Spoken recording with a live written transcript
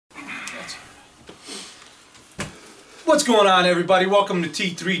What's going on, everybody? Welcome to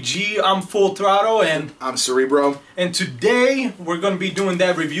T3G. I'm Full Throttle and I'm Cerebro. And today we're going to be doing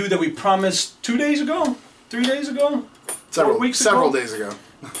that review that we promised 2 days ago, 3 days ago, several days ago.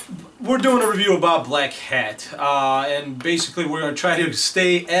 We're doing a review about Blackhat, and basically we're going to try to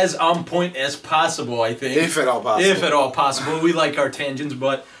stay as on point as possible, I think. If at all possible. If at all possible. We like our tangents,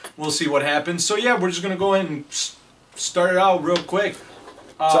 but we'll see what happens. So yeah, we're just going to go ahead and start it out real quick.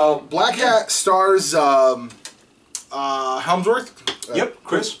 So Blackhat stars Helmsworth. Yep,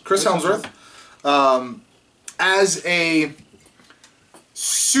 Chris Helmsworth. As a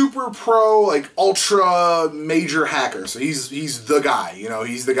super pro, like ultra major hacker. So he's the guy. You know,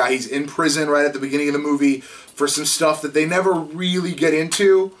 he's the guy. He's in prison right at the beginning of the movie for some stuff that they never really get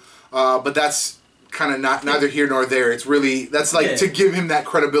into. But that's kind of neither here nor there. It's really to give him that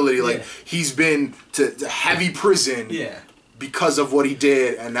credibility. Like he's been to heavy prison. Yeah. Because of what he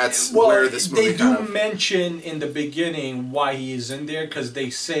did, and that's where this movie they do mention in the beginning why he is in there, because they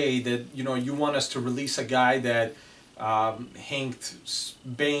say that, you know, you want us to release a guy that hanked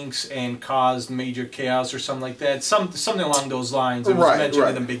banks and caused major chaos or something like that. Something along those lines. It was mentioned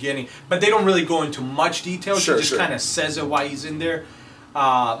in the beginning, but they don't really go into much detail. He just kind of says it why he's in there.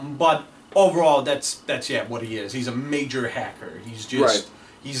 But overall, that's what he is. He's a major hacker. He's just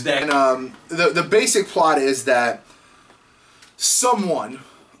he's that. And the basic plot is that someone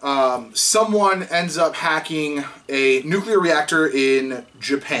ends up hacking a nuclear reactor in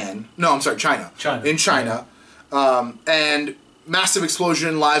Japan. No, I'm sorry, China. In China. And massive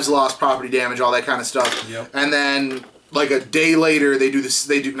explosion, lives lost, property damage, all that kind of stuff. Yep. And then, like a day later, they do this.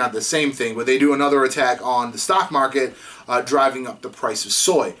 They do not the same thing, but they do another attack on the stock market, driving up the price of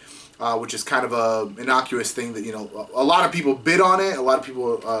soy, which is kind of a innocuous thing that, you know, a lot of people bid on it. A lot of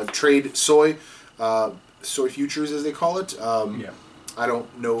people trade soy. Soy futures, as they call it. I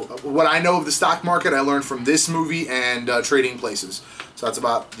don't know. What I know of the stock market, I learned from this movie and Trading Places. So that's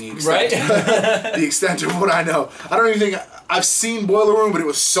about the extent, the extent of what I know. I don't even think I've seen Boiler Room, but it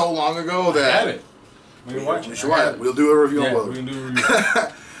was so long ago that I have it. We can watch it. We'll do a review on Boiler Room. We can do a review.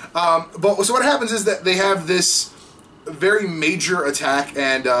 But so what happens is that they have this very major attack,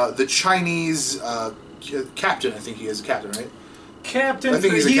 and the Chinese captain, I think he is a captain, right? Captain,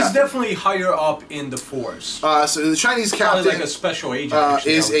 he's definitely higher up in the force. So the Chinese captain, like a special agent,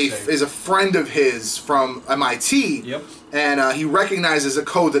 actually, is a friend of his from MIT. Yep. And he recognizes a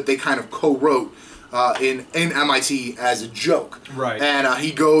code that they kind of co-wrote in MIT as a joke. Right. And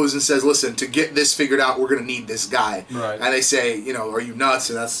he goes and says, "Listen, to get this figured out, we're going to need this guy." Right. And they say, "You know, are you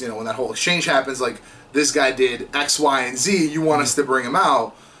nuts?" And that's, you know, when that whole exchange happens, like, this guy did X, Y, and Z. You want us to bring him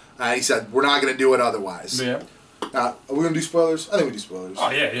out? He said, "We're not going to do it otherwise." Yeah. Are we gonna do spoilers? I think we do spoilers. Oh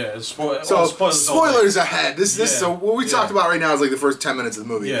yeah. Spoilers ahead. So what we talked about right now is like the first 10 minutes of the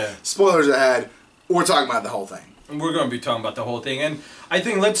movie. Yeah. Spoilers ahead. We're talking about the whole thing. And we're gonna be talking about the whole thing, and I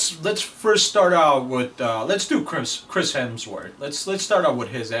think let's first start out with let's do Chris Helmsworth. Let's start out with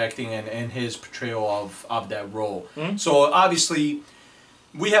his acting and his portrayal of that role. Mm-hmm. So obviously,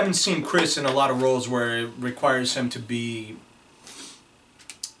 we haven't seen Chris in a lot of roles where it requires him to be,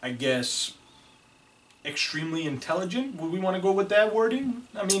 I guess, extremely intelligent. Would we want to go with that wording?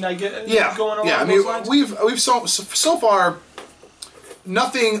 I mean, I get going along those lines. We've so far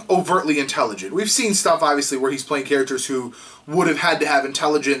nothing overtly intelligent. We've seen stuff obviously where he's playing characters who would have had to have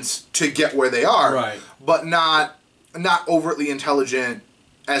intelligence to get where they are, right? But not overtly intelligent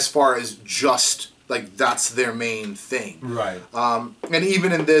as far as just like that's their main thing, right? And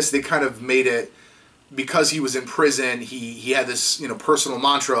even in this, they kind of made it. Because he was in prison, he had this, you know, personal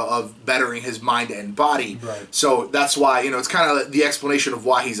mantra of bettering his mind and body. Right. So that's why, you know, it's kind of the explanation of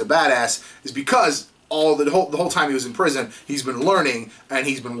why he's a badass is because the whole time he was in prison, he's been learning and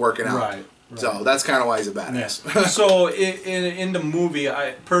he's been working out. Right. So that's kind of why he's a badass. Yeah. So in the movie,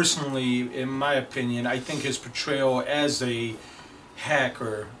 I personally, in my opinion, I think his portrayal as a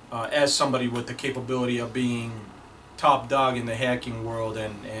hacker, as somebody with the capability of being top dog in the hacking world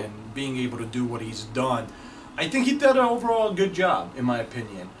and being able to do what he's done, I think he did an overall good job, in my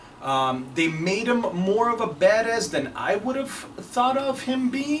opinion. They made him more of a badass than I would have thought of him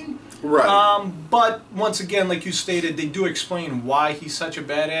being. Right. But once again, like you stated, they do explain why he's such a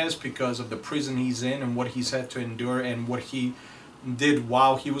badass because of the prison he's in and what he's had to endure and what he did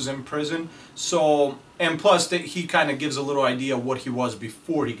while he was in prison. So, and plus he kind of gives a little idea of what he was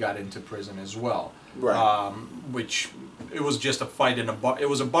before he got into prison as well. Right. Which it was just a fight in a bar. It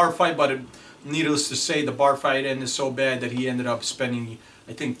was a bar fight, but needless to say, the bar fight ended so bad that he ended up spending,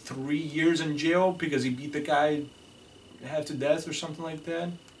 I think, 3 years in jail because he beat the guy half to death or something like that.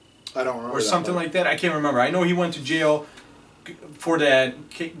 I don't remember. Or something like that. I can't remember. I know he went to jail for that,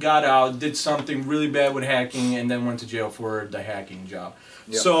 got out, did something really bad with hacking, and then went to jail for the hacking job.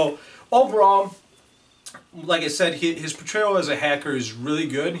 Yep. So overall, like I said, his portrayal as a hacker is really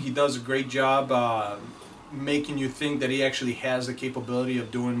good. He does a great job making you think that he actually has the capability of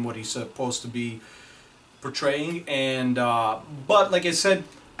doing what he's supposed to be portraying. And but like I said,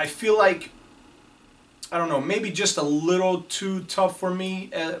 I feel like, I don't know, maybe just a little too tough for me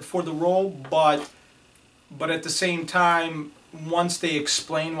for the role, but at the same time, once they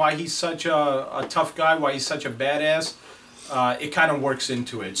explain why he's such a tough guy, why he's such a badass, it kind of works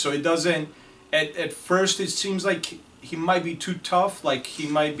into it. So it doesn't, at first it seems like he might be too tough, like he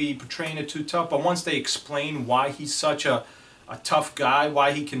might be portraying it too tough, but once they explain why he's such a tough guy,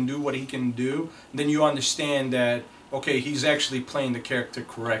 why he can do what he can do, then you understand that, okay, he's actually playing the character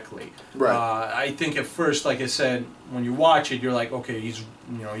correctly. Right. I think at first, like I said, when you watch it, you're like, okay,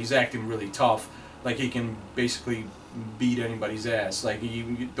 he's acting really tough, like he can basically beat anybody's ass, like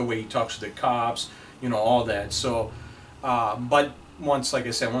the way he talks to the cops, all that. So, but once, like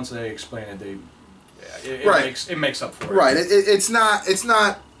I said, once they explain it, it makes up for it. Right. It's not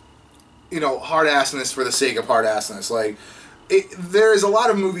hard-assness for the sake of hard-assness. Like, there's a lot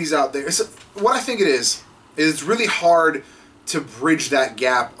of movies out there. What I think it is it's really hard to bridge that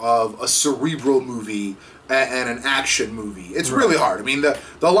gap of a cerebral movie and an action movie. It's really hard. I mean,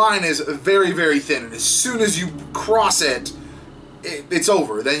 the line is very, very thin, and as soon as you cross it, it's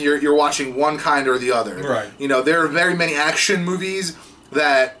over. Then you're watching one kind or the other. Right. There are very many action movies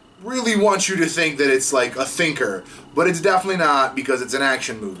that really want you to think that it's like a thinker, but it's definitely not, because it's an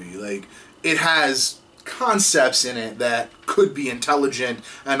action movie. Like, it has concepts in it that could be intelligent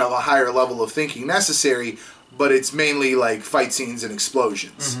and of a higher level of thinking necessary, but it's mainly like fight scenes and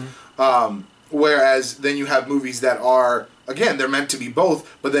explosions. Mm-hmm. Whereas then you have movies that are, again, they're meant to be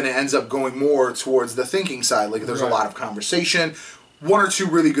both, but then it ends up going more towards the thinking side. Like, there's a lot of conversation, one or two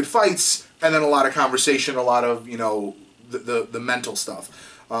really good fights, and then a lot of conversation, a lot of, the mental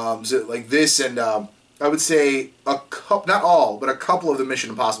stuff. So like this, and I would say not all, but a couple of the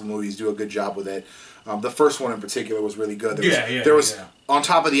Mission Impossible movies do a good job with it. The first one in particular was really good. There was on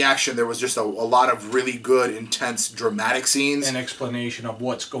top of the action, there was just a lot of really good, intense, dramatic scenes. An explanation of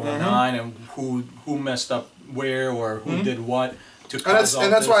what's going on and who messed up where, or who did what. And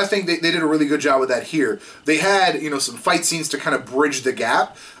that's why I think they did a really good job with that here. They had some fight scenes to kind of bridge the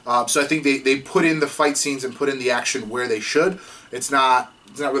gap. So I think they put in the fight scenes and put in the action where they should. It's not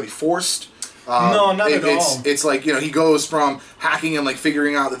really forced. No, not at all. It's like, he goes from hacking and like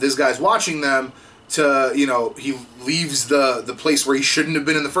figuring out that this guy's watching them to, he leaves the place where he shouldn't have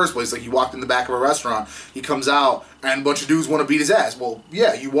been in the first place. Like, he walked in the back of a restaurant, he comes out, and a bunch of dudes want to beat his ass. Well,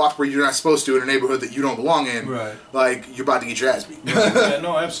 yeah, you walk where you're not supposed to in a neighborhood that you don't belong in. Right. Like, you're about to get your ass beat.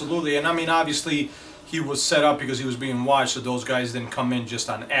 No, absolutely. And I mean, obviously, he was set up because he was being watched, so those guys didn't come in just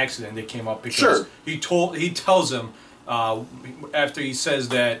on accident. They came up because he tells them, after he says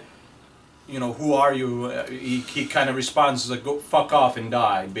that, who are you? He kind of responds like, "Go fuck off and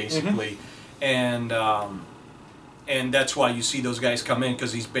die," basically, and that's why you see those guys come in,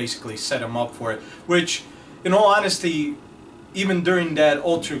 because he's basically set them up for it. Which, in all honesty, even during that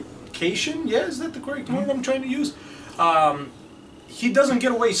altercation, is that the correct word I'm trying to use? He doesn't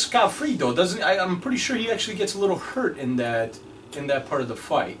get away scot-free though, doesn't? I'm pretty sure he actually gets a little hurt in that part of the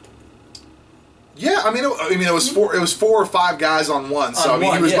fight. Yeah, I mean, it was 4 or 5 guys on one, so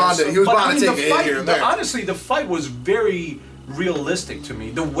he was bound to take a hit here and there. Honestly, the fight was very realistic to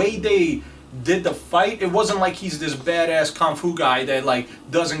me. The way they did the fight, it wasn't like he's this badass kung fu guy that like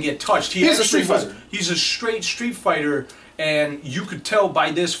doesn't get touched. He's a street fighter. He's a straight street fighter, and you could tell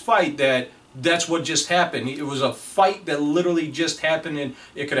by this fight that that's what just happened. It was a fight that literally just happened, and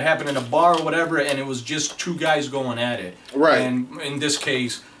it could have happened in a bar or whatever, and it was just 2 guys going at it. Right. And in this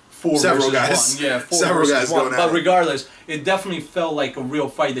case, 4 Several versus 1. Yeah, 4 Several versus guys 1. going at But it. regardless, it definitely felt like a real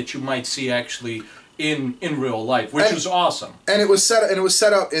fight that you might see actually in real life, which was awesome. And it was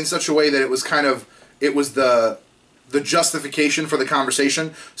set up in such a way that it was the justification for the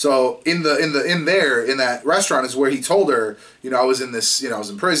conversation. So in that restaurant is where he told her, I was in this, I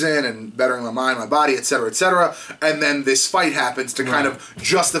was in prison and bettering my mind, my body, etc., etc. And then this fight happens to kind of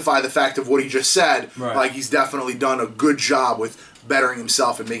justify the fact of what he just said. Right. Like, he's definitely done a good job with bettering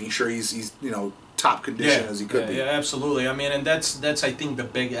himself and making sure he's top condition as he could be. Yeah, absolutely. I mean, and that's I think the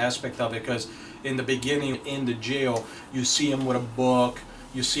big aspect of it, because in the beginning, in the jail, you see him with a book.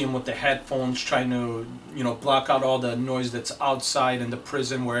 You see him with the headphones trying to, block out all the noise that's outside in the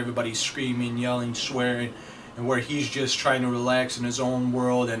prison where everybody's screaming, yelling, swearing, and where he's just trying to relax in his own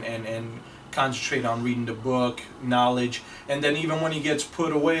world and concentrate on reading the book, knowledge. And then even when he gets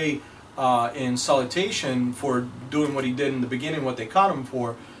put away, in salutation for doing what he did in the beginning, what they caught him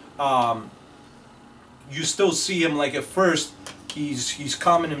for, you still see him, like, at first he's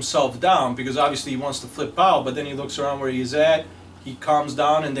calming himself down because obviously he wants to flip out, but then he looks around where he's at, he calms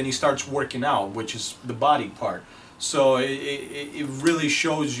down, and then he starts working out, which is the body part. So it really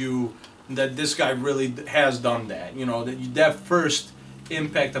shows you that this guy really has done that. You know, that first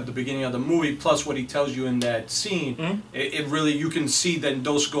impact of the beginning of the movie, plus what he tells you in that scene, it really, you can see that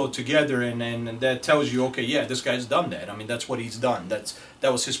those go together, and that tells you, okay, yeah, this guy's done that. I mean, that's what he's done. That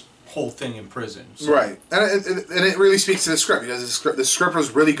was his whole thing in prison. So. Right, and it really speaks to the script, because the script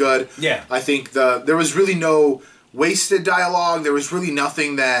was really good. Yeah, I think there was really no wasted dialogue. There was really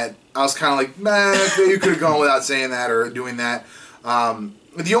nothing that I was kind of like, man, you could have gone without saying that or doing that.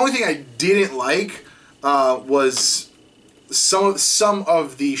 The only thing I didn't like was some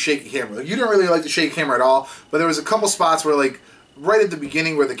of the shaky camera. Like, you didn't really like the shaky camera at all, but there was a couple spots where, like, right at the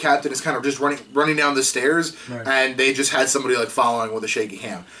beginning where the captain is kind of just running down the stairs, right, and they just had somebody, like, following with a shaky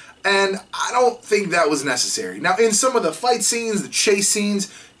cam. And I don't think that was necessary. Now, in some of the fight scenes, the chase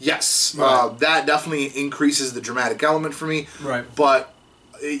scenes, yes, right, that definitely increases the dramatic element for me. Right. But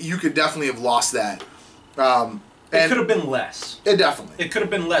you could definitely have lost that. It could have been less. It definitely. It could have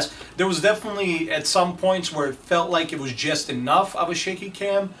been less. There was definitely at some points where it felt like it was just enough of a shaky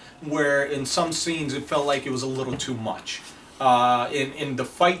cam, where in some scenes it felt like it was a little too much. In the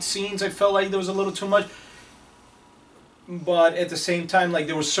fight scenes, I felt like there was a little too much. But at the same time, like,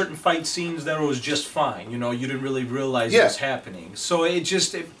 there were certain fight scenes that was just fine. You know, you didn't really realize it was happening. So it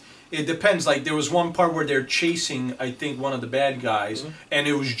just... It depends. Like, there was one part where they're chasing, I think, one of the bad guys, and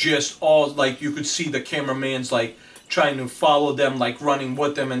it was just all, like, you could see the cameraman's, like, trying to follow them, like, running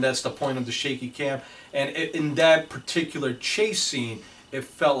with them, and that's the point of the shaky cam. And in that particular chase scene, it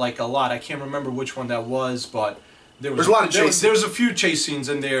felt like a lot. I can't remember which one that was, but there's a lot of chase. There's a few chase scenes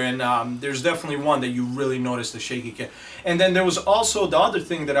in there, and there's definitely one that you really notice the shaky cam. And then there was also the other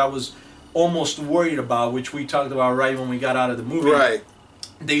thing that I was almost worried about, which we talked about right when we got out of the movie. Right.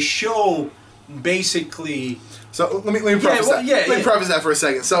 They show basically. So let me preface that. Let me preface that for a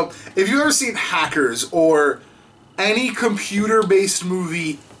second. So if you've ever seen Hackers or any computer-based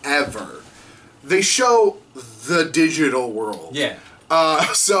movie ever, they show the digital world. Yeah.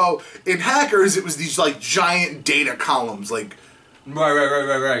 So in Hackers, it was these, like, giant data columns, like.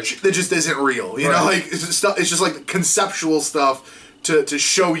 Right. That just isn't real. You know, like, it's just like conceptual stuff to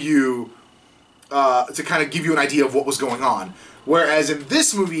show you, to kind of give you an idea of what was going on. Whereas in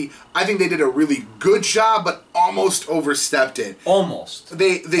this movie, I think they did a really good job, but almost overstepped it. Almost. What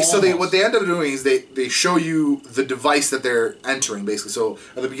they end up doing is they show you the device that they're entering, basically. So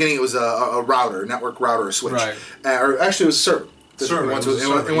at the beginning, it was a router, network router, a switch, or actually it was a server.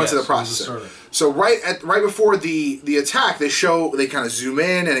 It went to the processor. So right before the attack, they kind of zoom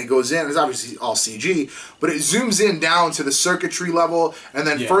in, and it goes in. It's obviously all CG, but it zooms in down to the circuitry level, and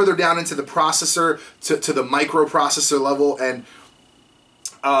then further down into the processor to the microprocessor level, and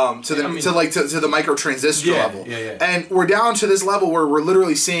to the micro transistor level. And we're down to this level where we're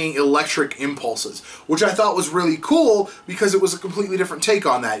literally seeing electric impulses, which I thought was really cool because it was a completely different take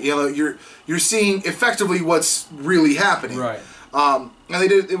on that. You know, you're seeing effectively what's really happening. Right. And they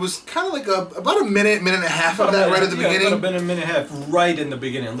did. It was kind of like about a minute and a half of that right at the beginning. About a minute and a half right in the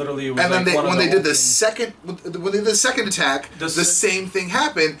beginning. Literally, it was. And then when they did the second attack, the same thing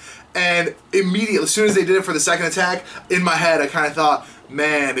happened. And immediately, as soon as they did it for the second attack, in my head, I kind of thought,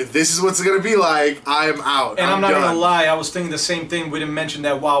 man, if this is what's going to be like, I'm out. And I'm not going to lie, I was thinking the same thing. We didn't mention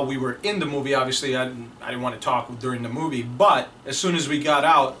that while we were in the movie. Obviously, I didn't want to talk during the movie. But as soon as we got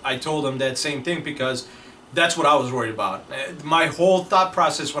out, I told them that same thing because that's what I was worried about. My whole thought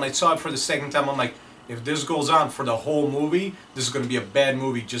process when I saw it for the second time, I'm like, if this goes on for the whole movie, this is going to be a bad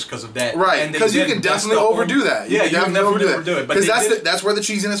movie just because of that. Right, because you can definitely overdo that. You can definitely overdo it. Because that's where the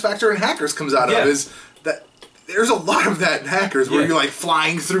cheesiness factor in Hackers comes out of, is that there's a lot of that in Hackers where you're, like,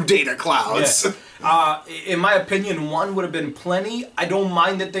 flying through data clouds. In my opinion, one would have been plenty. I don't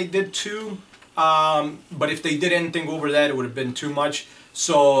mind that they did two, but if they did anything over that, it would have been too much.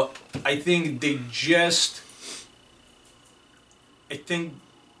 So I think they just... I think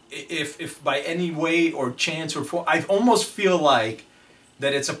if by any way or chance or I almost feel like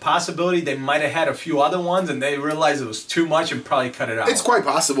that it's a possibility they might have had a few other ones and they realized it was too much and probably cut it out. It's quite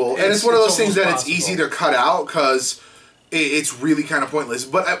possible. And it's one of those things that it's easy to cut out because it's really kind of pointless.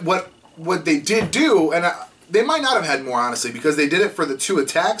 But what they did do, and they might not have had more, honestly, because they did it for the two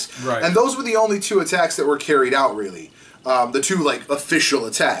attacks. Right. And those were the only two attacks that were carried out, really. The two, like, official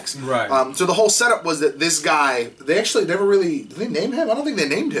attacks. Right. So the whole setup was that this guy, they actually never really, did they name him? I don't think they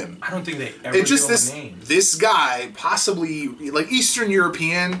named him. I don't think they ever name. This guy, possibly, like, Eastern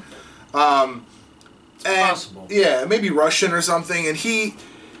European, And, possible. Yeah, maybe Russian or something, and he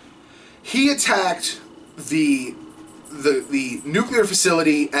attacked the nuclear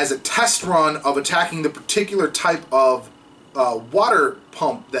facility as a test run of attacking the particular type of water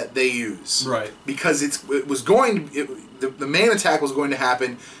pump that they use. Right. Because it was going to, the main attack was going to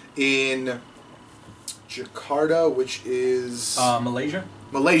happen in Jakarta, which is Malaysia.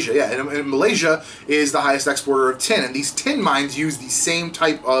 Malaysia, yeah, and Malaysia is the highest exporter of tin, and these tin mines use the same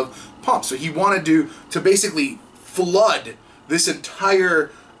type of pump. So he wanted to basically flood this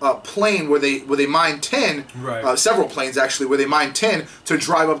entire plain where they mine tin, right. Several plains actually, where they mine tin to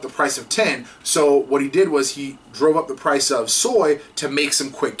drive up the price of tin. So what he did was he drove up the price of soy to make some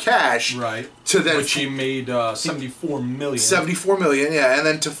quick cash. Right. To then which he made 74 million. 74 million, yeah, and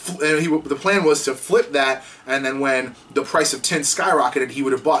then the plan was to flip that, and then when the price of tin skyrocketed, he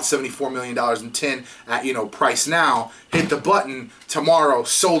would have bought $74 million in tin at price now, hit the button tomorrow,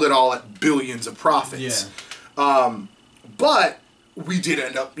 sold it all at billions of profits. Yeah. But we did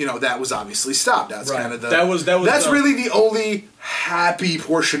end up, that was obviously stopped. That's right. kind of that's really the only happy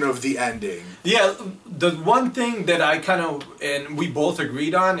portion of the ending. Yeah, the one thing that I kind of, and we both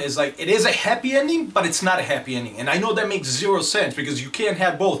agreed on, is like, it is a happy ending, but it's not a happy ending. And I know that makes zero sense because you can't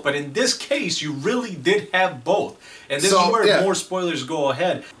have both, but in this case, you really did have both. And this is where more spoilers go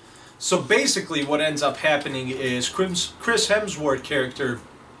ahead. So basically what ends up happening is Chris Helmsworth character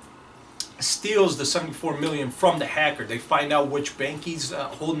steals the 74 million from the hacker. They find out which bank he's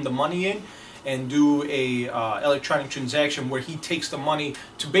holding the money in and do a electronic transaction where he takes the money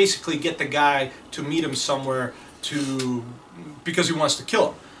to basically get the guy to meet him somewhere because he wants to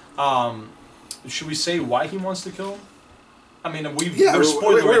kill him. Should we say why he wants to kill him? I mean, we're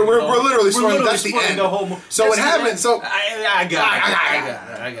spoiling. We're literally spoiling. That's the end. The whole movie. So what happens? So I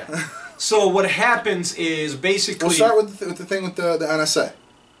got it. So what happens is basically we'll start with the thing with the NSA.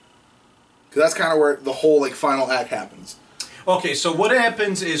 Because that's kind of where the whole final act happens. Okay, so what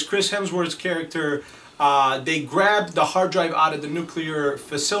happens is Chris Hemsworth's character, they grabbed the hard drive out of the nuclear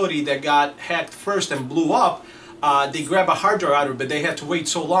facility that got hacked first and blew up. They grab a hard drive out of it, but they had to wait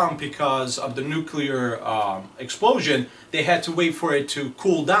so long because of the nuclear explosion. They had to wait for it to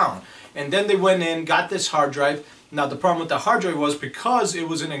cool down. And then they went in, got this hard drive. Now the problem with the hard drive was because it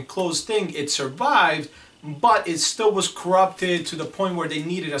was an enclosed thing, it survived, but it still was corrupted to the point where they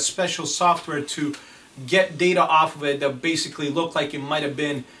needed a special software to get data off of it that basically looked like it might have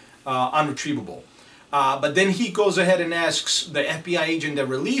been unretrievable. But then he goes ahead and asks the FBI agent that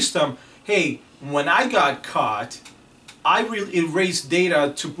released them, hey, when I got caught, I erased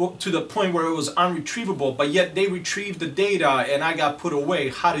data to the point where it was unretrievable, but yet they retrieved the data and I got put away.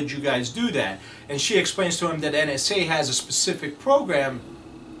 How did you guys do that? And she explains to him that NSA has a specific program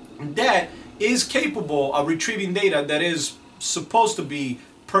that is capable of retrieving data that is supposed to be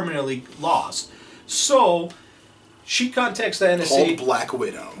permanently lost. So she contacts the NSA. Called Black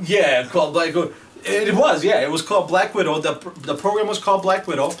Widow. Yeah, called Black Widow. It was called Black Widow. The program was called Black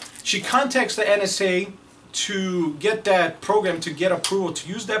Widow. She contacts the NSA to get that program, to get approval, to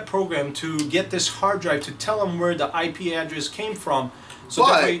use that program to get this hard drive, to tell them where the IP address came from, so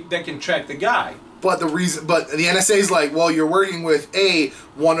that way they can track the guy. But the NSA is like, well, you're working with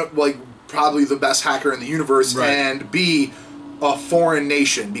probably the best hacker in the universe, right, and B, a foreign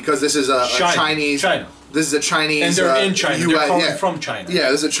nation, because this is a Chinese. This is a Chinese. And they're in China. They're calling from China. Yeah,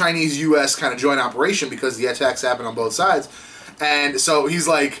 this is a Chinese-U.S. kind of joint operation because the attacks happen on both sides, and so he's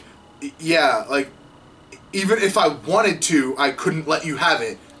like, yeah, like, even if I wanted to, I couldn't let you have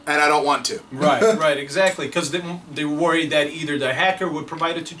it, and I don't want to. Right, exactly, because they were worried that either the hacker would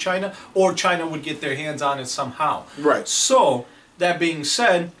provide it to China or China would get their hands on it somehow. Right. So that being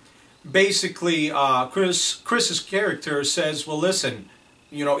said, basically, Chris's character says, well, listen,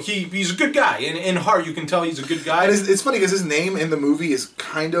 he's a good guy. In heart, you can tell he's a good guy. And it's funny because his name in the movie is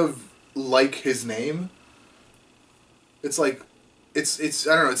kind of like his name. It's like, it's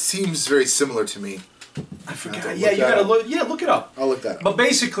I don't know, it seems very similar to me. I forgot. Yeah, you gotta look. Yeah, look it up. I'll look that up. But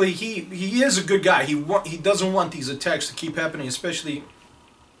basically, he is a good guy. He doesn't want these attacks to keep happening, especially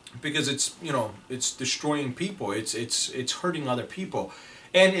because it's destroying people. It's hurting other people,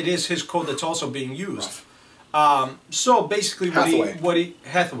 and it is his code that's also being used. So basically,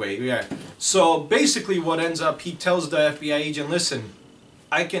 Hathaway, yeah. So basically, what ends up, he tells the FBI agent, listen,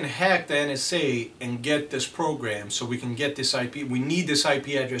 I can hack the NSA and get this program so we can get this IP. We need this IP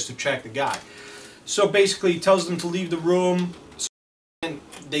address to track the guy. So basically, he tells them to leave the room. And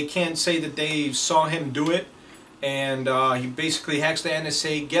they can't say that they saw him do it. And he basically hacks the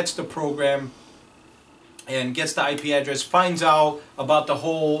NSA, gets the program, and gets the IP address, finds out about the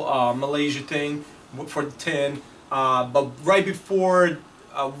whole Malaysia thing for the tin. But right before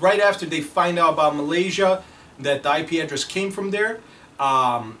right after they find out about Malaysia, that the IP address came from there,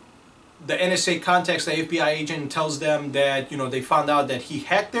 the NSA contacts the FBI agent and tells them that they found out that he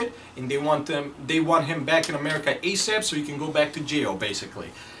hacked it, and they want him back in America ASAP so he can go back to jail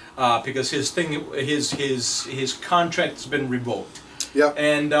basically, because his contract has been revoked. Yeah.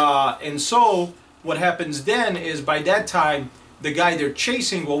 And so what happens then is, by that time, the guy they're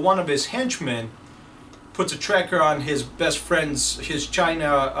chasing, well, one of his henchmen puts a tracker on his best friend's, his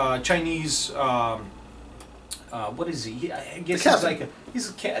Chinese. What is he? I guess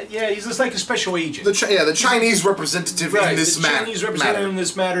he's just like a special agent. The Chinese representative in this matter. The Chinese representative in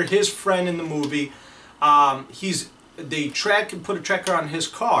this matter. His friend in the movie. They put a tracker on his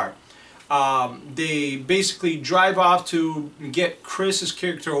car. They basically drive off to get Chris's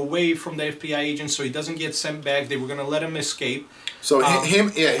character away from the FBI agent so he doesn't get sent back. They were going to let him escape. So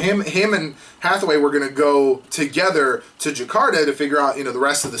him and Hathaway were going to go together to Jakarta to figure out the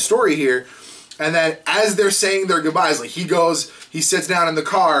rest of the story here. And then as they're saying their goodbyes, like he sits down in the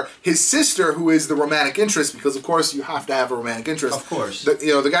car. His sister, who is the romantic interest, because of course you have to have a romantic interest. Of course.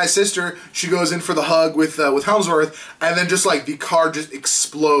 The guy's sister, she goes in for the hug with Helmsworth, and then just like the car just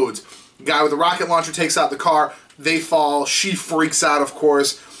explodes. The guy with the rocket launcher takes out the car. They fall. She freaks out, of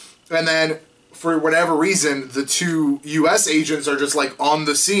course. And then for whatever reason, the two U.S. agents are just like on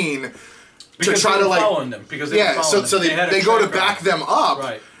the scene because to try to like following them. Because they were so they go to back them up.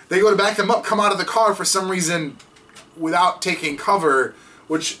 Right. They go to back them up, come out of the car for some reason without taking cover,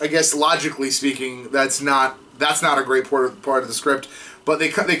 which I guess logically speaking, that's not a great part of the script. But they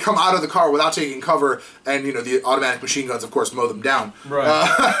come out of the car without taking cover, and the automatic machine guns, of course, mow them down.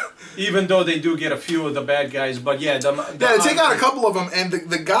 Right. Even though they do get a few of the bad guys, but yeah, they take out a couple of them, and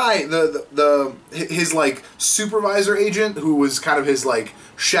the guy, his like supervisor agent, who was kind of his like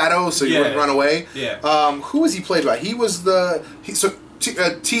shadow, so he wouldn't run away. Yeah. Who was he played by? He was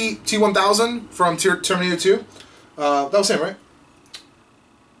T-1000 from Terminator 2. That was him, right?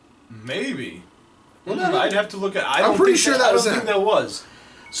 Maybe. I'd have to look at. I'm pretty sure that was him. I don't think that was.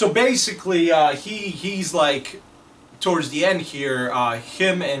 So basically, he's like towards the end here.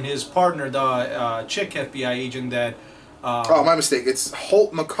 Him and his partner, the chick FBI agent that. Oh, my mistake. It's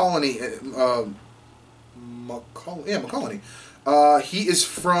Holt McCallany. McCallany. He is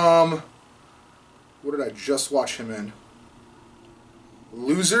from. What did I just watch him in?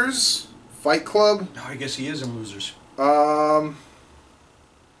 Losers, Fight Club. No, I guess he is in Losers.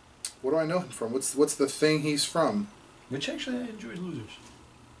 What do I know him from? What's the thing he's from? Which actually I enjoyed Losers.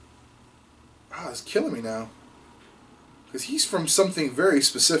 Ah, it's killing me now. Because he's from something very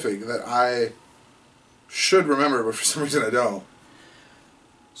specific that I should remember, but for some reason I don't.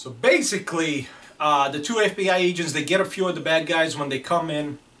 So basically, the two FBI agents, they get a few of the bad guys. When they come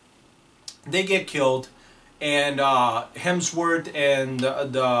in, they get killed. And Hemsworth and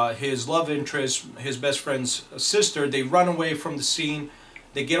his love interest, his best friend's sister, they run away from the scene.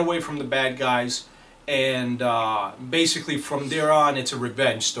 They get away from the bad guys, and basically from there on, it's a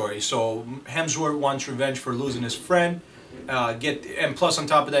revenge story. So Hemsworth wants revenge for losing his friend, and plus on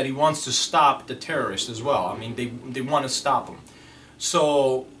top of that, he wants to stop the terrorists as well. I mean, they want to stop them.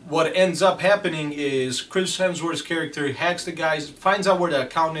 So what ends up happening is Chris Helmsworth's character hacks the guys, finds out where the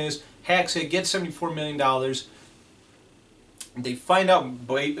account is, hacks it, gets $74 million. They find out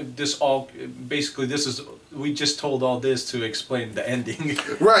we just told all this to explain the ending.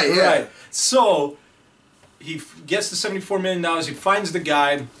 Right, yeah. Right. So he gets the $74 million, he finds the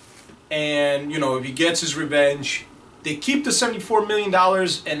guy, and if he gets his revenge, they keep the $74 million,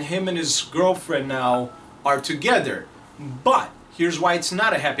 and him and his girlfriend now are together. But here's why it's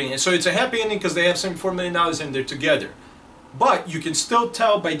not a happy ending. So it's a happy ending because they have $74 million and they're together. But you can still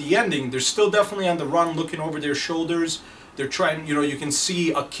tell by the ending, they're still definitely on the run, looking over their shoulders. They're trying, you can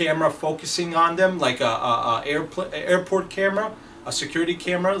see a camera focusing on them, like a airport camera, a security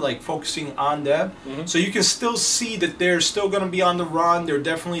camera, like focusing on them. Mm-hmm. So you can still see that they're still going to be on the run. They're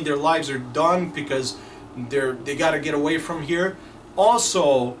definitely, their lives are done because they got to get away from here.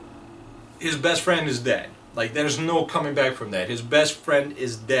 Also, his best friend is dead. Like, there's no coming back from that. His best friend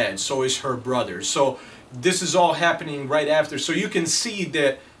is dead. So is her brother. So this is all happening right after. So you can see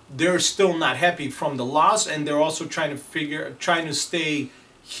that they're still not happy from the loss, and they're also trying to stay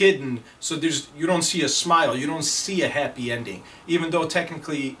hidden. So you don't see a smile, you don't see a happy ending. Even though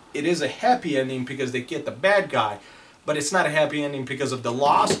technically it is a happy ending because they get the bad guy, but it's not a happy ending because of the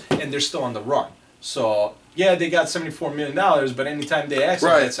loss, and they're still on the run. So yeah, they got $74 million, but anytime they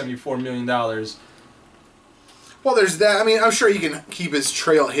actually get $74 million. Well, there's that. I mean, I'm sure you can keep his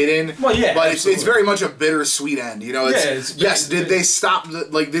trail hidden. Well, yeah, but it's very much a bittersweet end. Did they stop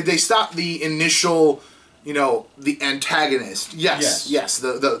the initial you know, the antagonist. Yes.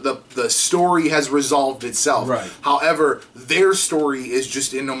 The story has resolved itself. Right. However, their story is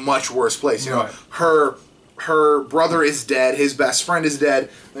just in a much worse place. You know, her brother is dead. His best friend is dead.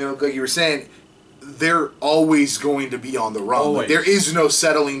 You know, like you were saying, they're always going to be on the run. Like, there is no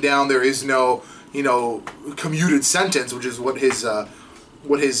settling down. There is no, you know, commuted sentence, which is what his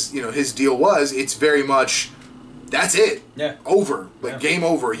you know, his deal was. It's very much, that's it. Yeah. Over. Like, game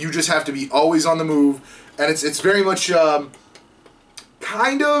over. You just have to be always on the move. And it's very much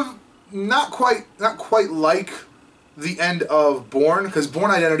kind of not quite like the end of Bourne, because Bourne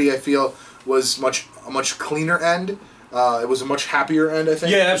Identity, I feel, was a much cleaner end. It was a much happier end, I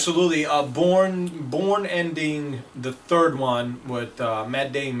think. Yeah, absolutely. Bourne ending the third one with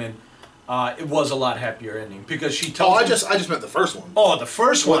Matt Damon. It was a lot happier ending because she tells. Oh, I just meant the first one. Oh, the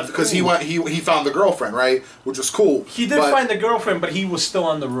first one, because he found the girlfriend, right, which was cool. He did find the girlfriend, but he was still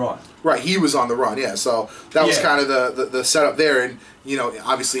on the run. Right, he was on the run. Yeah, so that was kind of the setup there, and you know,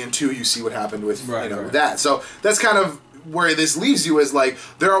 obviously in 2 you see what happened with that. So that's kind of where this leaves you, is like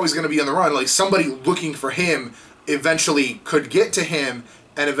they're always going to be on the run. Like, somebody looking for him eventually could get to him,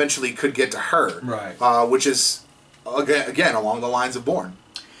 and eventually could get to her. Right. Which is again along the lines of Bourne.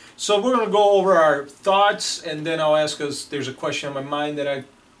 So we're going to go over our thoughts, and then I'll ask us, there's a question on my mind that I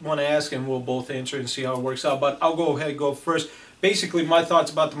want to ask, and we'll both answer and see how it works out. But I'll go ahead and go first. Basically, my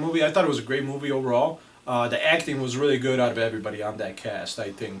thoughts about the movie, I thought it was a great movie overall. The acting was really good out of everybody on that cast,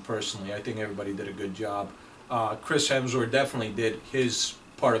 I think, personally. I think everybody did a good job. Chris Helmsworth definitely did his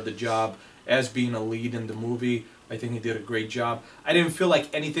part of the job as being a lead in the movie. I think he did a great job. I didn't feel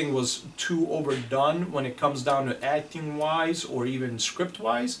like anything was too overdone when it comes down to acting-wise or even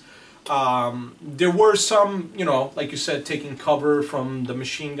script-wise. There were some, you know, like you said, taking cover from the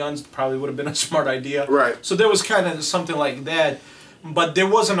machine guns probably would have been a smart idea. Right. So there was kind of something like that, but there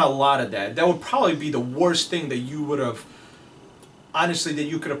wasn't a lot of that. That would probably be the worst thing that you would have, honestly, that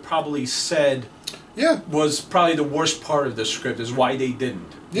you could have probably said was probably the worst part of the script, is why they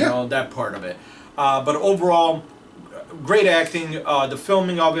didn't. You know, that part of it. But overall, great acting. The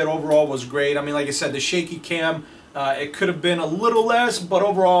filming of it overall was great. I mean, like I said, the shaky cam, it could have been a little less, but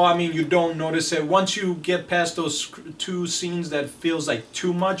overall, I mean, you don't notice it. Once you get past those 2 scenes that feels like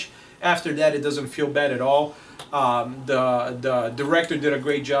too much, after that, it doesn't feel bad at all. The director did a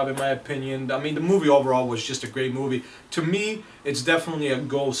great job, in my opinion. I mean, the movie overall was just a great movie. To me, it's definitely a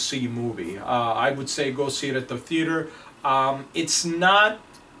go-see movie. I would say go see it at the theater. It's not...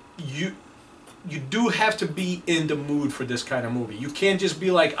 You do have to be in the mood for this kind of movie. You can't just be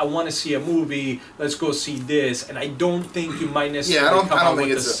like, I want to see a movie, let's go see this. And I don't think you might necessarily come out with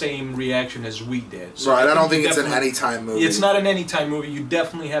the same reaction as we did. So right, I don't think it's an anytime movie. It's not an anytime movie. You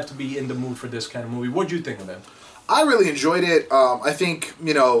definitely have to be in the mood for this kind of movie. What do you think of it? I really enjoyed it. I think,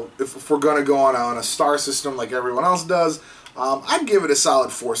 you know, if we're going to go on a star system like everyone else does, I'd give it a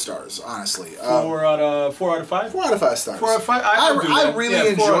solid 4 stars, honestly. 4 out of 5? 4 out of 5 stars. 4 out of 5? I really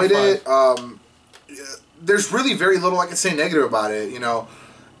enjoyed it. There's really very little I can say negative about it. You know,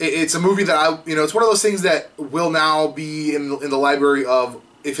 it's a movie that it's one of those things that will now be in the library of,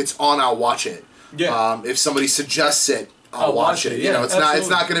 if it's on, I'll watch it. Yeah. If somebody suggests it, I'll watch it. Yeah, you know, it's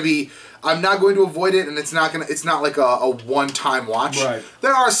not going to be. I'm not going to avoid it, and it's not like a one-time watch. Right.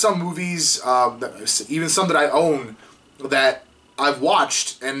 There are some movies, even some that I own, that I've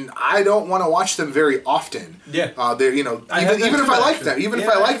watched, and I don't want to watch them very often. Yeah. They're, you know, even if I like them, if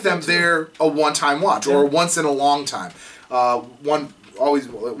I like them, they're a one-time watch or once in a long time. My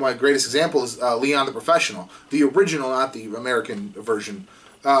greatest example is Leon the Professional, the original, not the American version.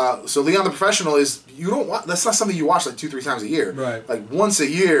 So Leon the Professional is, that's not something you watch like 2-3 times a year. Right. Like once a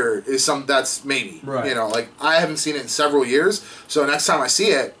year is that's maybe. Right. You know, like I haven't seen it in several years, so next time I see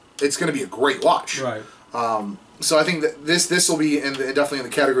it, it's going to be a great watch. Right. So I think that this will be definitely in the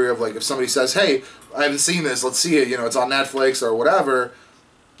category of, like, if somebody says, hey, I haven't seen this, let's see it, you know, it's on Netflix or whatever.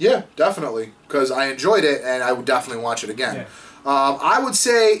 Yeah, definitely, because I enjoyed it and I would definitely watch it again. Yeah. I would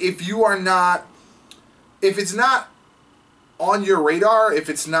say if it's not on your radar, if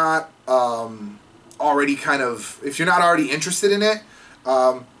it's not already if you're not already interested in it,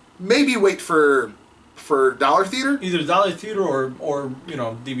 maybe wait for Dollar Theater. Either Dollar Theater or you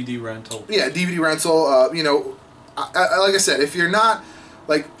know, DVD rental. Yeah, DVD rental. You know, like I said, if you're not,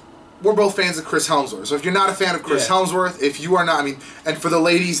 like, we're both fans of Chris Helmsworth. So if you're not a fan of Chris Helmsworth, if you are not, I mean, and for the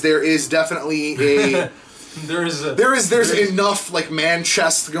ladies, there is definitely a there's enough, like, man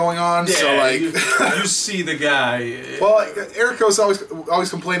chest going on. Yeah, so like you see the guy. Well, Erica's always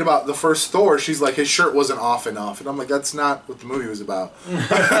complained about the first Thor. She's like, his shirt wasn't off enough, and I'm like, that's not what the movie was about.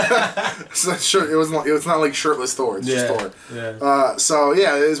 So sure, it's not like shirtless Thor. It's just Thor. Yeah. So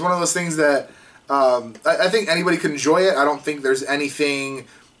yeah, it's one of those things that I think anybody can enjoy it. I don't think there's anything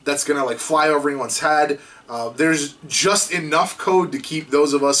that's gonna like fly over anyone's head. There's just enough code to keep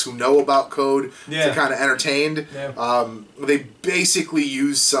those of us who know about code to kind of entertained. Yeah. They basically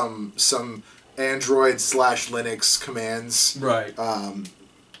use some Android/Linux commands. Right.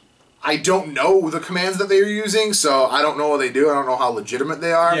 I don't know the commands that they're using, so I don't know what they do. I don't know how legitimate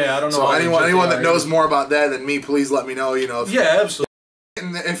they are. Yeah, I don't know. So anyone that knows more about that than me, please let me know. Yeah, absolutely.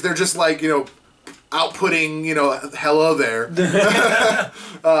 And if they're just like outputting hello there, then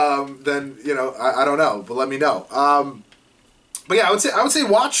I don't know, but let me know. But yeah, I would say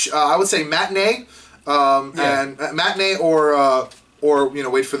watch. I would say matinee, and matinee or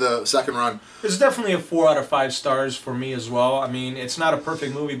wait for the second run. It's definitely a 4 out of 5 stars for me as well. I mean, it's not a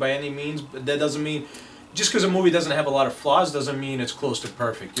perfect movie by any means, but that doesn't mean just because a movie doesn't have a lot of flaws doesn't mean it's close to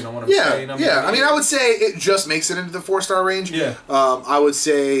perfect. You know what I'm saying? I mean, I would say it just makes it into the 4-star range. Yeah. I would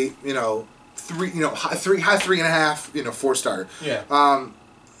say high 3.5, 4-star. Yeah.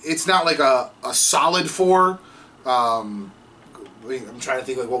 It's not like a solid 4. I'm trying to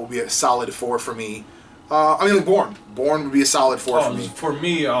think like what would be a solid 4 for me. I mean, like Bourne. Bourne would be a solid 4 for me. For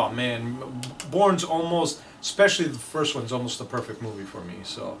me, oh man, Bourne's almost, especially the first one's almost the perfect movie for me.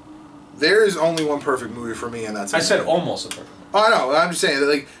 So there is only one perfect movie for me, and that's. I said almost a perfect movie. Oh no, I'm just saying that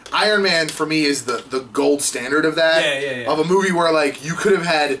like Iron Man for me is the gold standard of that. Yeah. Of a movie where like you could have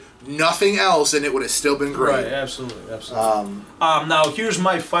had nothing else and it would have still been great. Right, absolutely. Now here's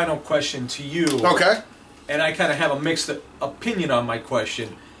my final question to you. Okay. And I kind of have a mixed opinion on my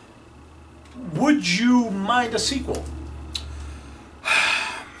question. Would you mind a sequel?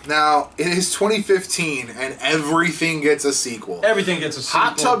 Now, it is 2015, and everything gets a sequel. Everything gets a sequel.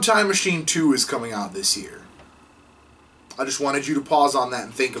 Hot Tub Time Machine 2 is coming out this year. I just wanted you to pause on that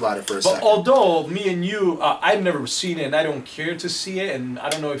and think about it for a second. But although, me and you, I've never seen it, and I don't care to see it, and I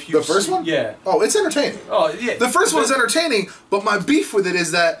don't know if you... The first one? Yeah. Oh, it's entertaining. Oh, yeah. The first one is entertaining, but my beef with it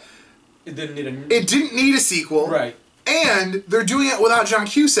is that... It didn't need a sequel. Right. And they're doing it without John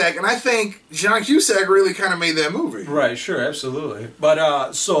Cusack, and I think John Cusack really kind of made that movie. Right, sure, absolutely.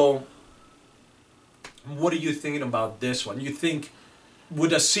 But, so, what are you thinking about this one? You think,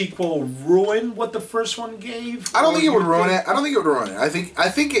 would a sequel ruin what the first one gave? I don't think it would ruin it. I don't think it would ruin it. I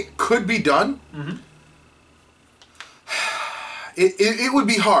think it could be done. Mm-hmm. It would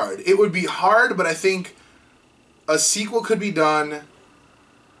be hard. It would be hard, but I think a sequel could be done.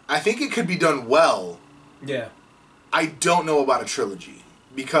 I think it could be done well. Yeah. I don't know about a trilogy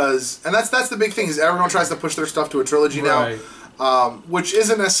because, and that's the big thing is everyone tries to push their stuff to a trilogy now, which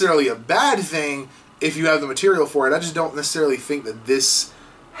isn't necessarily a bad thing if you have the material for it. I just don't necessarily think that this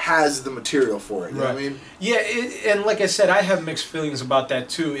has the material for it. You know what I mean? Yeah, and like I said, I have mixed feelings about that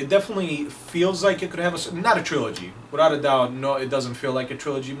too. It definitely feels like it could have not a trilogy, without a doubt. No, it doesn't feel like a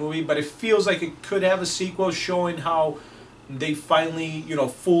trilogy movie, but it feels like it could have a sequel showing how they finally,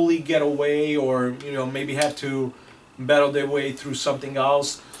 fully get away, or maybe have to battle their way through something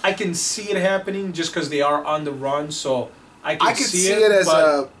else. I can see it happening just because they are on the run, so I could see it as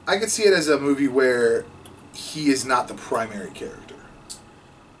I could see it as a movie where he is not the primary character.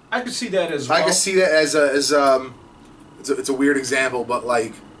 I could see that as well. I could see that as it's a weird example, but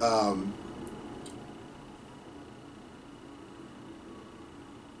like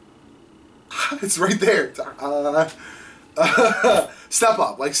it's right there. Step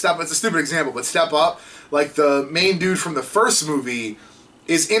Up, it's a stupid example, but Step Up, like the main dude from the first movie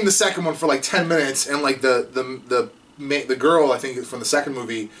is in the second one for like 10 minutes, and like the girl, I think from the second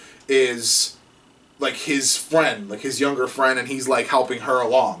movie, is like his friend, like his younger friend, and he's like helping her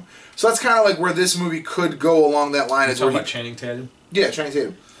along. So that's kind of like where this movie could go along that line. Talking about Channing Tatum? Yeah, Channing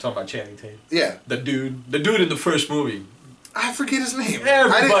Tatum. Talking about Channing Tatum. Yeah. The dude in the first movie. I forget his name.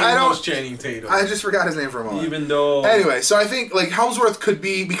 Everybody knows Channing Tatum. I just forgot his name for a moment. Even though... Anyway, so I think like Helmsworth could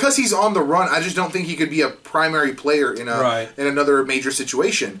be, because he's on the run, I just don't think he could be a primary player in another major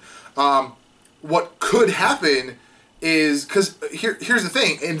situation. What could happen is, because here's the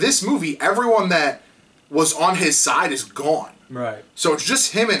thing, in this movie, everyone that was on his side is gone. Right. So it's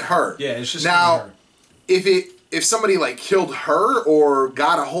just him and her. Yeah, it's just him and her. If somebody like killed her or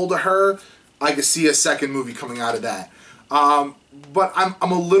got a hold of her, I could see a second movie coming out of that. But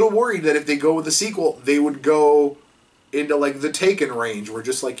I'm a little worried that if they go with the sequel, they would go into like the Taken range, where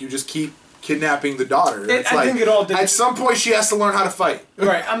just like you just keep kidnapping the daughter. I think it all did. At some point, she has to learn how to fight.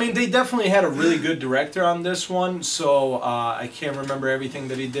 Right. I mean, they definitely had a really good director on this one. So I can't remember everything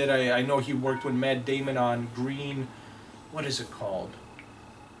that he did. I know he worked with Matt Damon on Green. What is it called?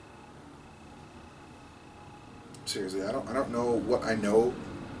 Seriously, I don't know what I know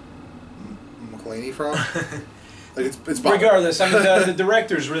McClaney from. Like it's popular. Regardless, I mean the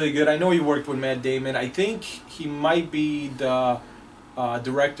director's really good. I know he worked with Matt Damon. I think he might be the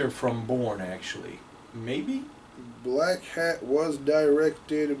director from Bourne, actually. Maybe. Blackhat was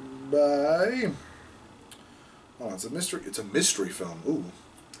directed by. Oh, it's a mystery. It's a mystery film. Ooh,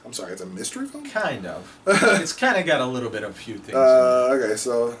 I'm sorry. It's a mystery film. Kind of. It's kind of got a little bit of a few things. Okay,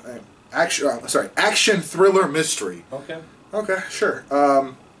 so action thriller mystery. Okay. Okay, sure.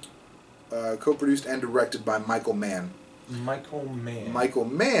 Co-produced and directed by Michael Mann. Michael Mann. Michael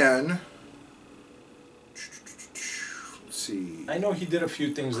Mann. Let's see. I know he did a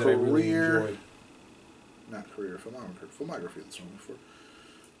few things that I really enjoyed. Not career, filmography. That's wrong before.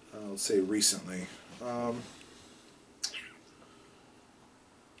 Let's say recently.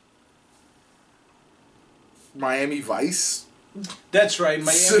 Miami Vice. That's right,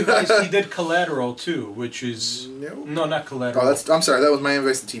 Miami Vice. He did Collateral too, which is no, not Collateral. Oh, I'm sorry. That was Miami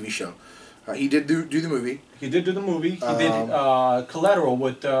Vice, the TV show. He did do the movie. He did do the movie. He did Collateral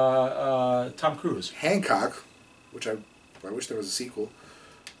with Tom Cruise. Hancock, which I wish there was a sequel.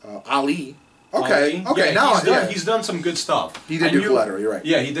 Ali. Okay. Okay. Yeah, now he's done some good stuff. He did do Collateral. You're right.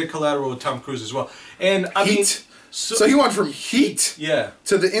 Yeah, he did Collateral with Tom Cruise as well. And I Heat. mean, so he went from Heat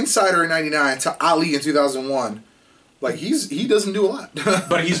to The Insider in '99 to Ali in 2001. Like he doesn't do a lot.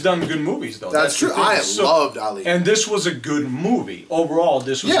 But he's done good movies though. That's true. I loved Ali. And this was a good movie. Overall,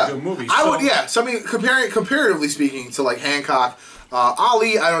 this was a good movie. So I mean, comparatively speaking to like Hancock,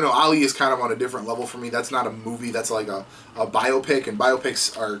 Ali, I don't know. Ali is kind of on a different level for me. That's not a movie. That's like a biopic, and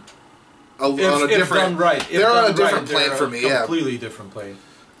biopics are on a different. They're on a different plane for me. Completely different plane.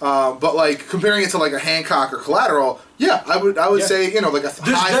 But like comparing it to like a Hancock or Collateral, yeah, I would say like a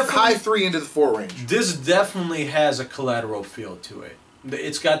high 3 into the 4 range. This definitely has a Collateral feel to it.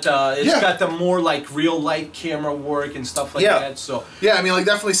 It's got the more like real life camera work and stuff like that. So yeah, I mean like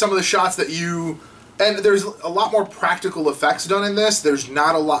definitely some of the shots that and there's a lot more practical effects done in this. There's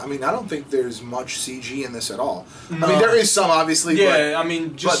not a lot. I mean, I don't think there's much CG in this at all. No. I mean, there is some obviously. Yeah, but, I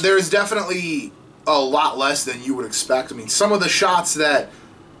mean, but there's definitely a lot less than you would expect. I mean, some of the shots that.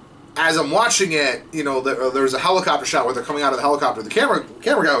 As I'm watching it, there's a helicopter shot where they're coming out of the helicopter. The camera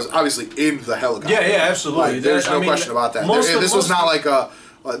guy was obviously in the helicopter. Yeah, absolutely. Like, there's no question about that. This was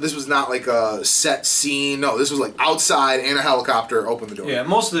not like a set scene. No, this was like outside in a helicopter. Open the door. Yeah,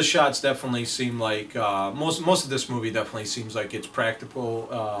 most of the shots definitely seem like most of this movie definitely seems like it's practical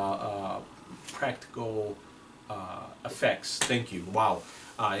effects. Thank you. Wow,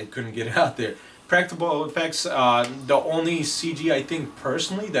 I couldn't get it out there. Practical effects. The only CG I think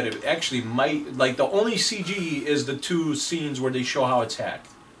personally that it actually might the only CG is the 2 scenes where they show how it's hacked.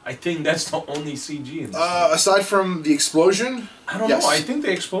 I think that's the only CG in this movie. Aside from the explosion, I don't know. I think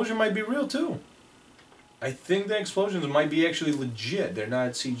the explosion might be real too. I think the explosions might be actually legit. They're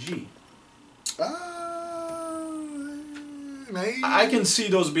not CG. Maybe. I can see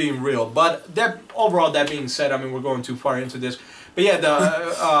those being real, but overall, that being said, I mean we're going too far into this. But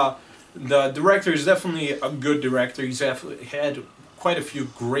yeah, the director is definitely a good director. He's had quite a few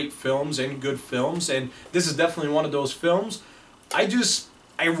great films and good films, and this is definitely one of those films. I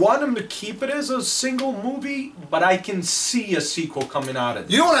want him to keep it as a single movie, but I can see a sequel coming out of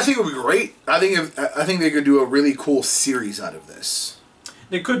this. You know what I think would be great? I think they could do a really cool series out of this.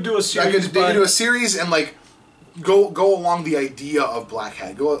 They could do a series. They could do a series and like go along the idea of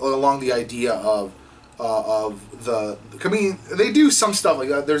Blackhat. Go along the idea of the. I mean, they do some stuff like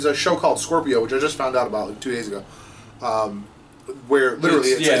that. There's a show called Scorpio, which I just found out about like 2 days ago, where literally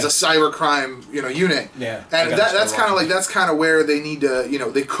it's a cybercrime unit. Yeah, and that's kind of where they need to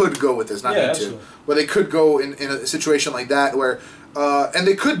they could go with this, not need to, but they could go in a situation like that where and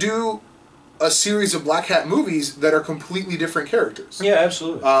they could do a series of Blackhat movies that are completely different characters. Yeah,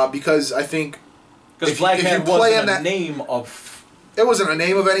 absolutely. Because I think because Blackhat wasn't a name of. It wasn't a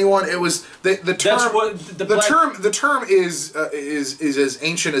name of anyone. It was the term. That's what the term is as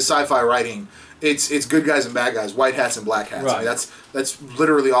ancient as sci-fi writing. It's good guys and bad guys, white hats and black hats. Right. I mean, that's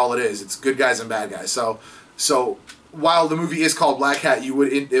literally all it is. It's good guys and bad guys. So while the movie is called Blackhat,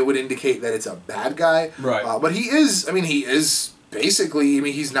 it would indicate that it's a bad guy. Right. But he is. I mean, he is basically. I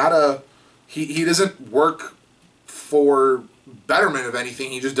mean, he's not a. He doesn't work for betterment of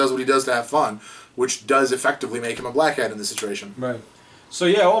anything. He just does what he does to have fun, which does effectively make him a Blackhat in this situation. Right. So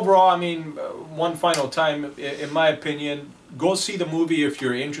yeah, overall, I mean, one final time, in my opinion, go see the movie if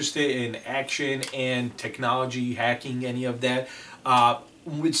you're interested in action and technology, hacking, any of that.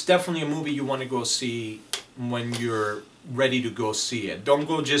 It's definitely a movie you want to go see when you're ready to go see it. Don't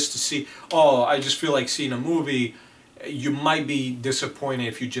go just to see, oh, I just feel like seeing a movie. You might be disappointed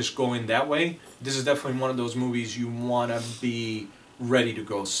if you just go in that way. This is definitely one of those movies you want to be ready to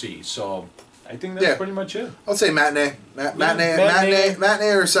go see. So I think that's pretty much it. I'll say matinee.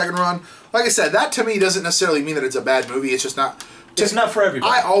 Matinee or second run. Like I said, that to me doesn't necessarily mean that it's a bad movie. It's just not. It's not for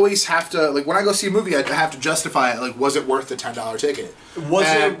everybody. I always have to, like, when I go see a movie, I have to justify it. Like, was it worth the $10 ticket?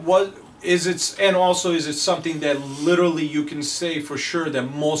 Is it something that literally you can say for sure that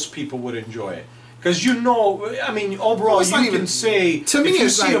most people would enjoy it? Because I mean, overall, you can say, to me, if you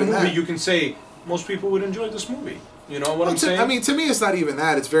it's see not a even movie, that. you can say most people would enjoy this movie. You know what I'm saying? I mean, to me, it's not even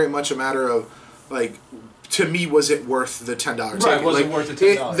that. It's very much a matter of, like, to me, was it worth the $10 ticket? Right, was it worth the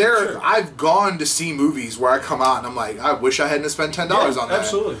 $10? Sure. I've gone to see movies where I come out and I'm like, I wish I hadn't spent $10 on that.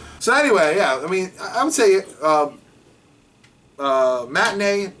 Absolutely. So anyway, yeah, I mean, I would say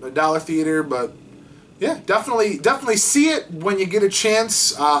matinee, $1 theater, but yeah, definitely see it when you get a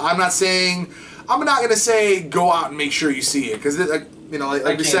chance. I'm not going to say go out and make sure you see it, because you know,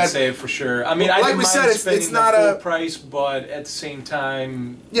 like we said, I can't say it for sure. I mean, like I it's not a full price, but at the same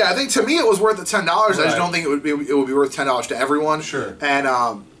time, yeah, I think to me it was worth the $10. Right. I just don't think it would be worth $10 to everyone. Sure. And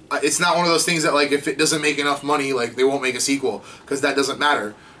it's not one of those things that, like, if it doesn't make enough money, like, they won't make a sequel, because that doesn't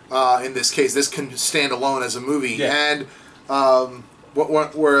matter. In this case, this can stand alone as a movie. Yeah. And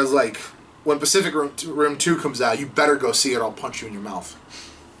whereas, like, when Pacific Rim 2 comes out, you better go see it. I'll punch you in your mouth.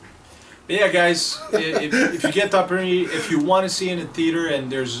 But yeah, guys, if you get the opportunity, if you want to see it in theater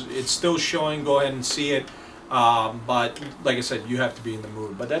and it's still showing, go ahead and see it. But like I said, you have to be in the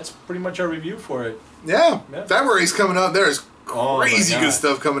mood. But that's pretty much our review for it. Yeah. February's coming up. There's crazy good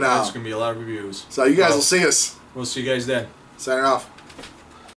stuff coming out. There's going to be a lot of reviews. So you guys will see us. We'll see you guys then. Signing off.